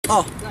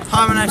Oh,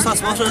 hi, my name's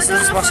Tyson. This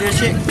is my share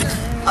check.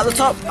 At the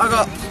top, I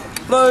got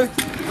blue,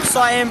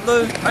 cyan,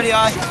 blue,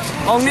 ODI,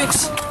 long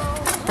necks.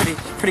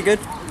 Pretty good.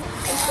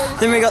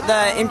 Then we got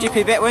the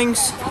MGP bat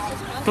wings,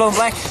 blue and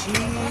black.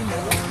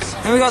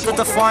 Then we got the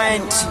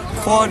Defiant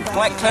quad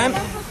black clamp.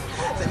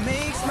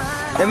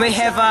 Then we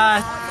have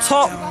a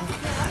top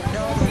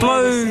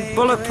blue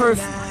bulletproof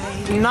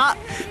nut.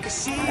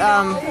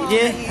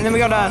 Yeah, and then we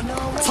got a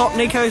top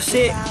Nico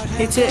set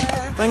headset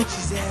thing.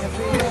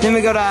 Then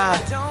we got a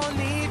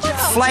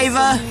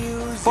flavour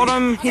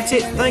bottom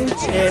headset thing.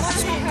 Yeah,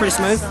 it's pretty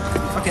smooth.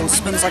 Fucking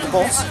spins like a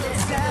boss.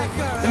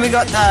 Then we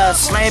got the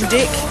slam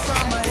deck.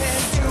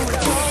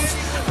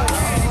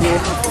 Yeah,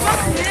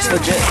 it's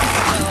legit.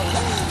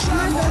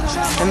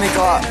 Then we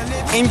got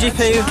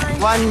MGP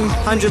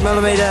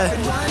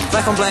 100mm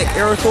black on black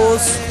arrow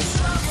cores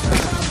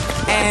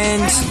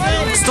and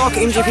stock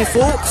MGP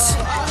forks.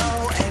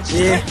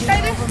 Yeah.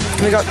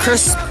 Then we got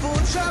crisp,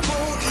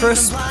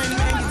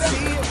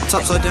 it's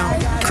upside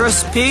down,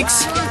 crisp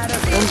pegs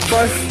on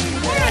both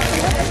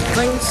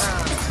things.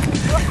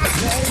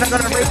 Then I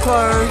got a Red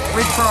Pro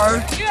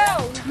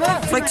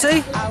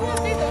Flexi,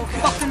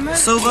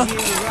 silver,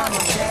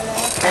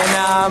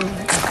 and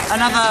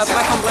another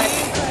black on black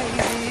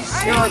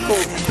arrow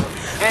core,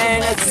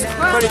 and it's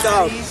pretty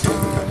dope.